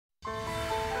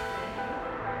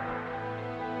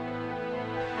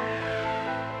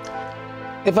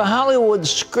If a Hollywood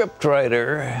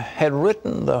scriptwriter had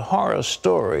written the horror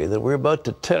story that we're about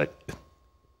to tell,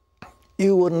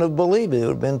 you wouldn't have believed it. It would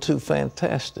have been too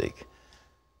fantastic.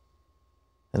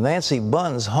 And Nancy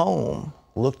Bunn's home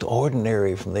looked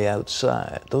ordinary from the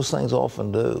outside. Those things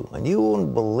often do. And you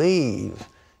wouldn't believe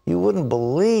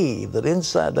that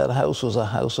inside that house was a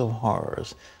house of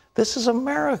horrors. This is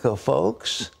America,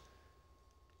 folks.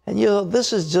 And you know,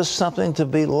 this is just something to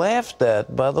be laughed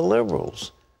at by the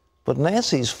liberals. But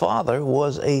Nancy's father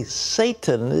was a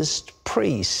Satanist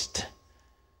priest.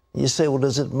 You say, well,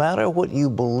 does it matter what you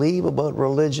believe about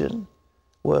religion?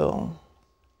 Well,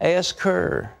 ask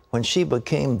her when she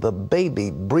became the baby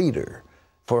breeder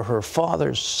for her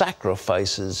father's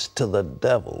sacrifices to the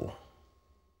devil.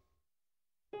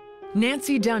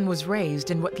 Nancy Dunn was raised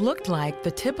in what looked like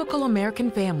the typical American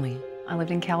family. I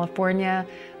lived in California.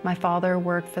 My father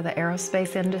worked for the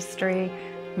aerospace industry.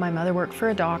 My mother worked for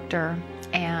a doctor.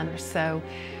 And so,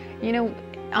 you know,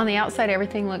 on the outside,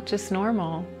 everything looked just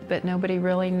normal, but nobody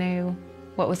really knew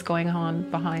what was going on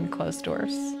behind closed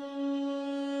doors.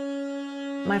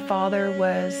 My father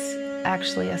was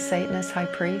actually a Satanist high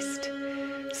priest,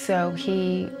 so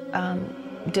he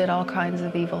did all kinds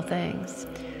of evil things.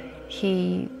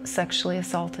 He sexually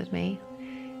assaulted me.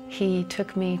 He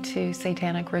took me to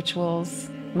satanic rituals.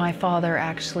 My father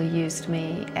actually used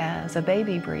me as a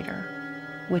baby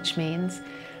breeder, which means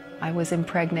I was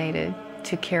impregnated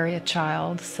to carry a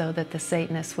child so that the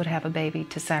Satanists would have a baby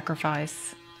to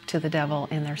sacrifice to the devil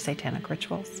in their satanic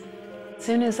rituals. As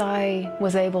soon as I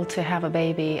was able to have a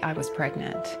baby, I was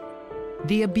pregnant.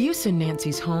 The abuse in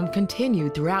Nancy's home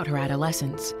continued throughout her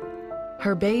adolescence.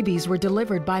 Her babies were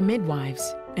delivered by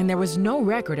midwives, and there was no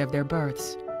record of their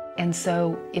births. And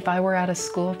so if I were out of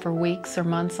school for weeks or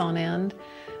months on end,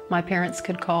 my parents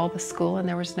could call the school and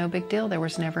there was no big deal. There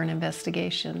was never an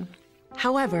investigation.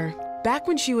 However, back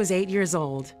when she was 8 years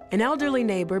old, an elderly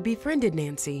neighbor befriended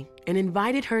Nancy and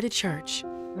invited her to church.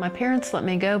 My parents let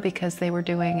me go because they were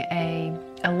doing an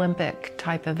Olympic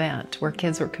type event where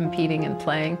kids were competing and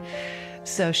playing.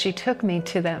 So she took me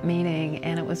to that meeting,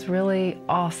 and it was really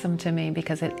awesome to me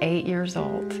because at 8 years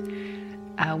old,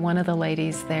 one of the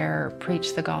ladies there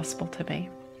preached the gospel to me.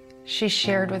 She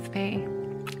shared with me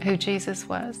who Jesus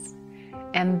was.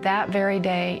 And that very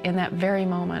day, in that very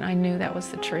moment, I knew that was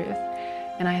the truth.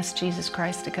 And I asked Jesus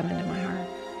Christ to come into my heart.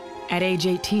 At age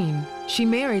 18, she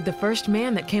married the first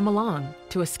man that came along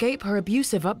to escape her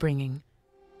abusive upbringing.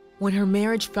 When her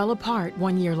marriage fell apart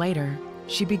 1 year later,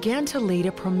 she began to lead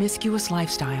a promiscuous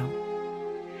lifestyle.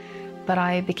 But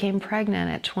I became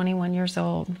pregnant at 21 years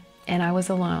old, and I was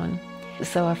alone.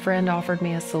 So a friend offered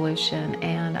me a solution,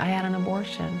 and I had an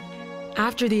abortion.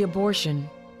 After the abortion,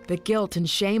 the guilt and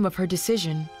shame of her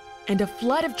decision and a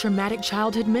flood of traumatic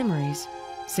childhood memories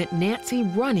sent Nancy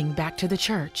running back to the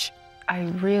church. I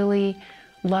really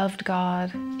loved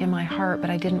God in my heart, but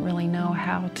I didn't really know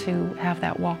how to have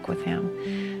that walk with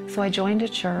Him. So I joined a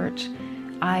church.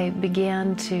 I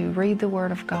began to read the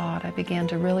Word of God. I began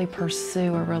to really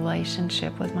pursue a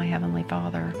relationship with my Heavenly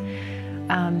Father.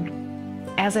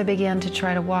 As I began to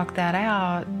try to walk that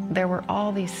out, there were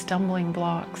all these stumbling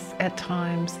blocks at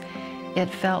times. It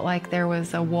felt like there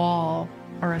was a wall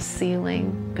or a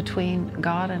ceiling between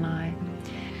God and I.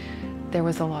 There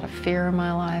was a lot of fear in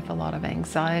my life, a lot of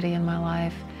anxiety in my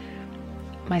life.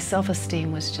 My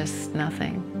self-esteem was just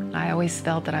nothing. I always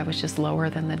felt that I was just lower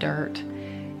than the dirt.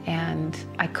 And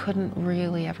I couldn't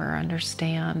really ever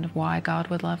understand why God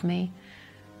would love me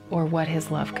or what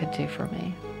His love could do for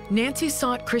me. Nancy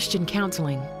sought Christian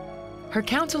counseling. Her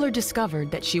counselor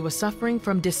discovered that she was suffering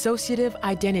from dissociative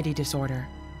identity disorder,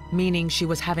 meaning she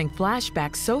was having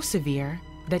flashbacks so severe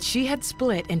that she had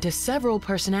split into several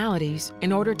personalities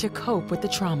in order to cope with the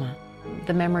trauma.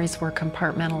 The memories were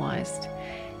compartmentalized,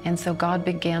 and so God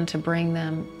began to bring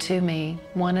them to me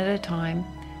one at a time.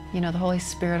 You know, the Holy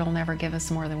Spirit will never give us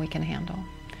more than we can handle.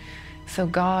 So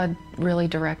God really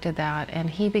directed that, and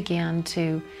He began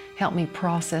to help me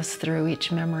process through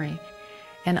each memory.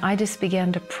 And I just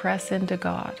began to press into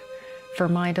God for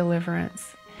my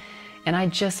deliverance. And I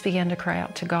just began to cry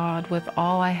out to God with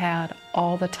all I had,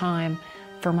 all the time,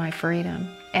 for my freedom.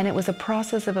 And it was a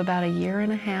process of about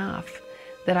 1.5 years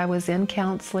that I was in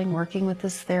counseling, working with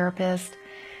this therapist.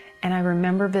 And I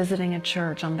remember visiting a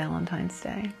church on Valentine's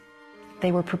Day.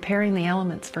 They were preparing the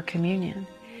elements for communion.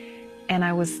 And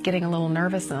I was getting a little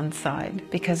nervous inside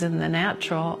because in the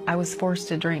natural, I was forced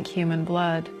to drink human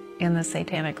blood in the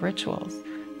satanic rituals.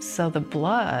 So the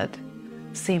blood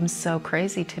seemed so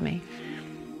crazy to me.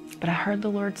 But I heard the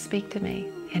Lord speak to me,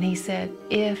 and He said,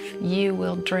 if you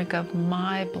will drink of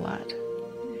my blood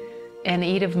and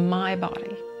eat of my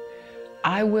body,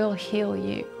 I will heal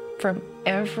you from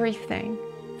everything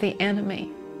the enemy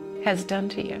has done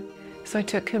to you. So I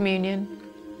took communion,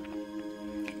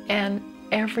 and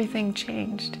everything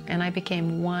changed, and I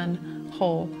became one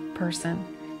whole person.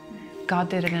 God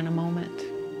did it in a moment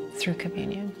through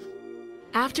communion.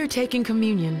 After taking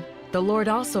communion, the Lord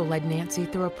also led Nancy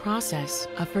through a process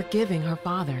of forgiving her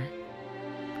father.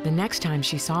 The next time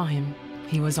she saw him,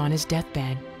 he was on his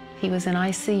deathbed. He was in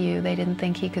ICU. They didn't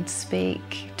think he could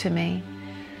speak to me,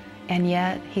 and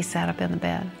yet he sat up in the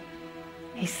bed.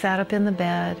 He sat up in the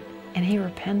bed, and he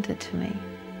repented to me.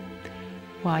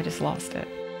 Well, I just lost it.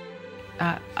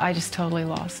 I just totally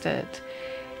lost it.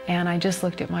 And I just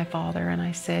looked at my father and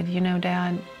I said, you know,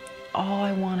 Dad, all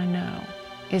I want to know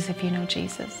is if you know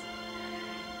Jesus.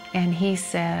 And he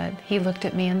said, he looked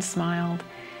at me and smiled,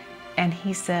 and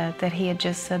he said that he had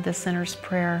just said the sinner's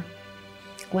prayer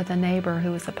with a neighbor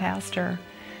who was a pastor.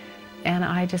 And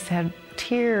I just had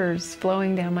tears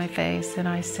flowing down my face, and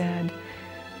I said,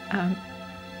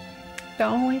 the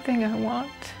only thing I want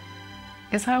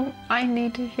is I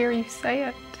need to hear you say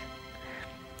it.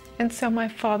 And so my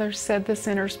father said the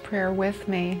sinner's prayer with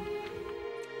me,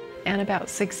 and about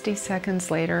 60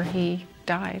 seconds later, he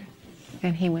died,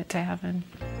 and he went to heaven.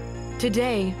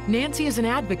 Today, Nancy is an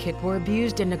advocate for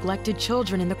abused and neglected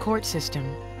children in the court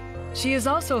system. She has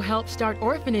also helped start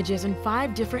orphanages in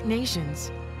 5 different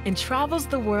nations and travels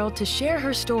the world to share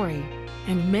her story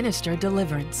and minister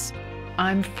deliverance.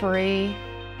 I'm free.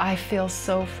 I feel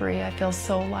so free. I feel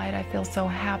so light. I feel so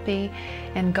happy.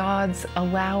 And God's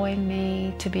allowing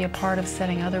me to be a part of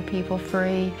setting other people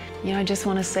free. You know, I just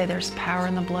want to say there's power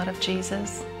in the blood of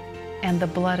Jesus. And the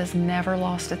blood has never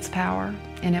lost its power,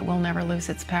 and it will never lose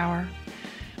its power.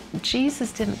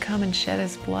 Jesus didn't come and shed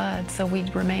his blood so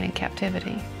we'd remain in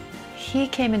captivity. He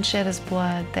came and shed his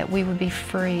blood that we would be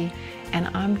free. And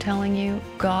I'm telling you,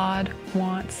 God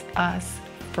wants us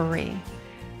free.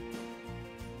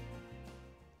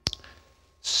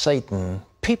 Satan,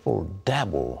 people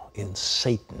dabble in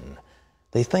Satan.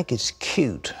 They think it's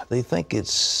cute. They think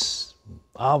it's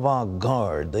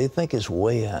avant-garde. They think it's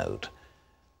way out.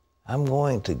 I'm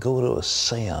going to go to a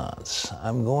seance.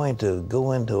 I'm going to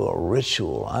go into a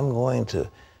ritual. I'm going to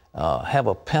have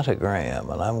a pentagram,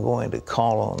 and I'm going to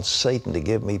call on Satan to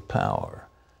give me power.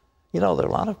 You know, there are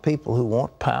a lot of people who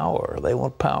want power. They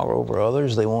want power over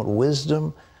others. They want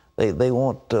wisdom. They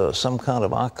want some kind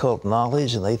of occult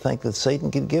knowledge, and they think that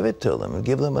Satan can give it to them and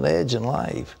give them an edge in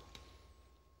life.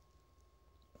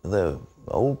 The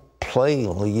old play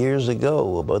years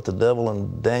ago about the devil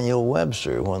and Daniel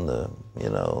Webster, when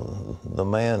the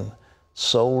man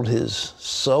sold his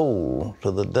soul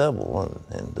to the devil,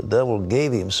 and the devil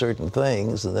gave him certain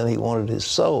things, and then he wanted his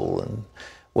soul, and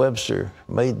Webster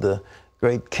made the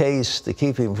great case to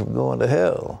keep him from going to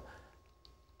hell.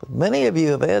 But many of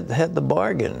you have had the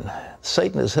bargain.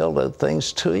 Satan has held out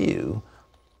things to you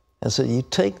and said, you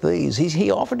take these.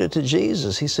 He offered it to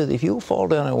Jesus. He said, if you'll fall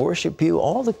down and worship you,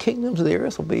 all the kingdoms of the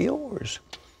earth will be yours.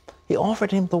 He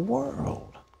offered him the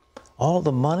world, all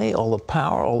the money, all the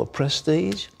power, all the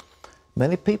prestige.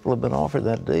 Many people have been offered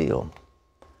that deal,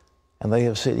 and they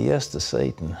have said yes to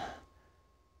Satan.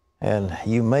 And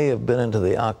you may have been into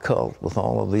the occult with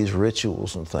all of these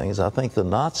rituals and things. I think the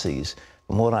Nazis,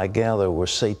 from what I gather, were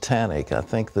satanic. I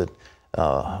think that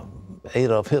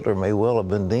Adolf Hitler may well have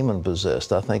been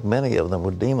demon-possessed. I think many of them were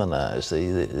demonized.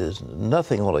 There's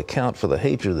nothing will account for the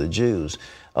hatred of the Jews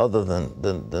other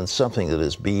than something that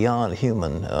is beyond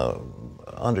human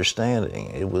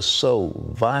understanding. It was so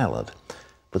violent.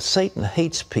 But Satan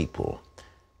hates people.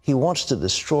 He wants to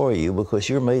destroy you because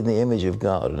you're made in the image of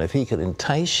God. And if he can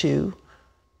entice you,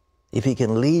 if he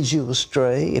can lead you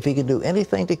astray, if he can do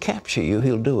anything to capture you,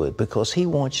 he'll do it because he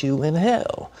wants you in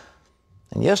hell.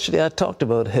 And yesterday I talked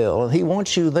about hell, and he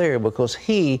wants you there because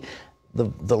the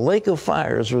lake of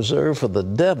fire is reserved for the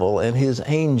devil and his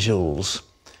angels.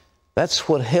 That's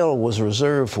what hell was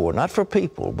reserved for, not for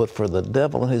people, but for the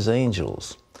devil and his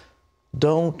angels.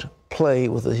 Don't play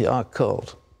with the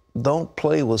occult. Don't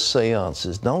play with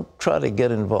seances. Don't try to get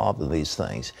involved in these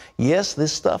things. Yes,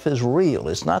 this stuff is real.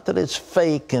 It's not that it's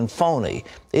fake and phony.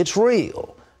 It's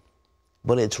real,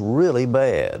 but it's really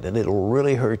bad, and it'll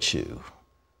really hurt you.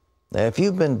 Now, if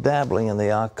you've been dabbling in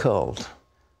the occult,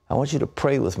 I want you to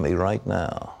pray with me right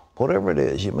now. Whatever it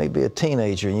is, you may be a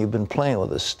teenager and you've been playing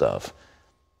with this stuff.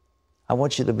 I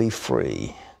want you to be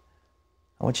free.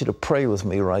 I want you to pray with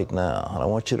me right now, and I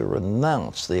want you to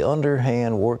renounce the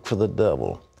underhand work for the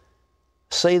devil.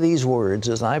 Say these words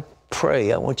as I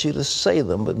pray. I want you to say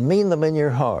them, but mean them in your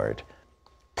heart.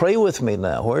 Pray with me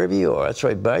now, wherever you are. That's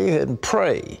right. Bow your head and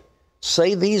pray.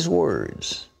 Say these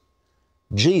words.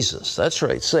 Jesus, that's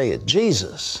right. Say it.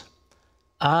 Jesus,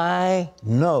 I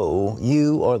know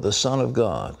you are the Son of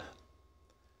God.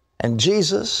 And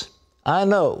Jesus, I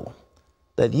know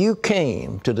that you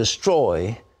came to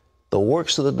destroy the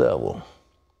works of the devil.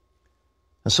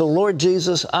 And so, Lord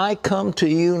Jesus, I come to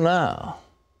you now,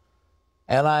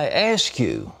 and I ask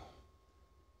you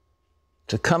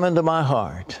to come into my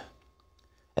heart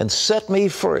and set me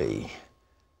free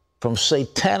from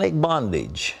satanic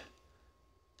bondage.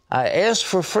 I ask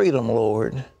for freedom,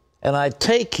 Lord, and I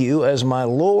take you as my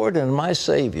Lord and my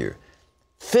Savior.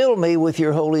 Fill me with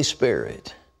your Holy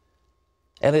Spirit.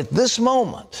 And at this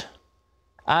moment,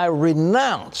 I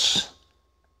renounce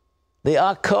the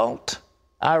occult.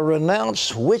 I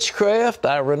renounce witchcraft.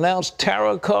 I renounce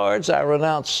tarot cards. I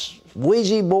renounce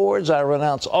Ouija boards. I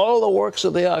renounce all the works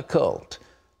of the occult.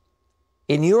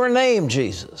 In your name,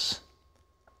 Jesus,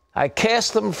 I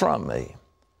cast them from me,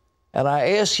 and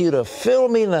I ask you to fill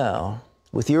me now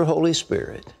with your Holy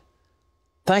Spirit.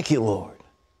 Thank you, Lord,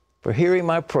 for hearing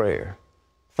my prayer.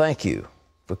 Thank you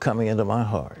for coming into my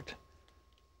heart.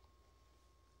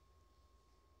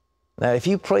 Now, if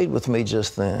you prayed with me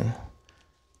just then,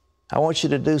 I want you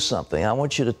to do something. I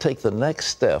want you to take the next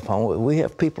step. We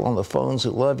have people on the phones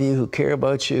who love you, who care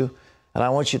about you, and I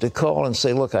want you to call and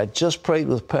say, look, I just prayed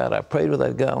with Pat. I prayed with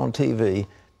that guy on TV,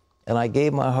 and I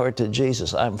gave my heart to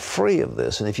Jesus. I'm free of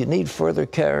this, and if you need further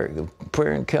prayer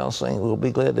and counseling, we'll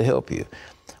be glad to help you.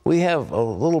 We have a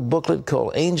little booklet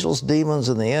called Angels, Demons,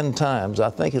 and the End Times. I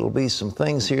think it'll be some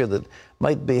things here that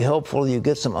might be helpful. You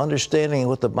get some understanding of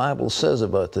what the Bible says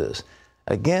about this.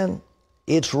 Again,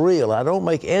 it's real. I don't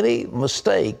make any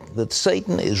mistake that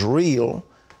Satan is real,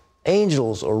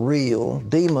 angels are real,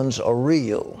 demons are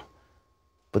real.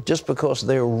 But just because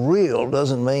they're real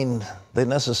doesn't mean they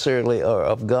necessarily are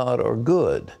of God or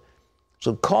good.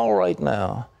 So call right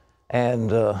now,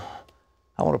 and I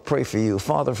want to pray for you.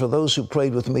 Father, for those who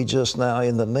prayed with me just now,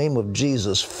 in the name of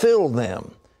Jesus, fill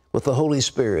them with the Holy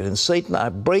Spirit. And Satan, I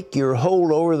break your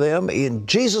hold over them in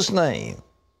Jesus' name.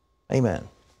 Amen.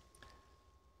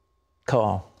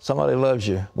 Call. Somebody loves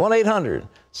you.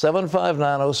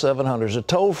 1-800-759-0700 is a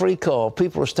toll-free call.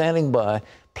 People are standing by.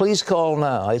 Please call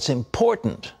now. It's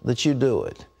important that you do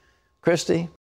it. Christy?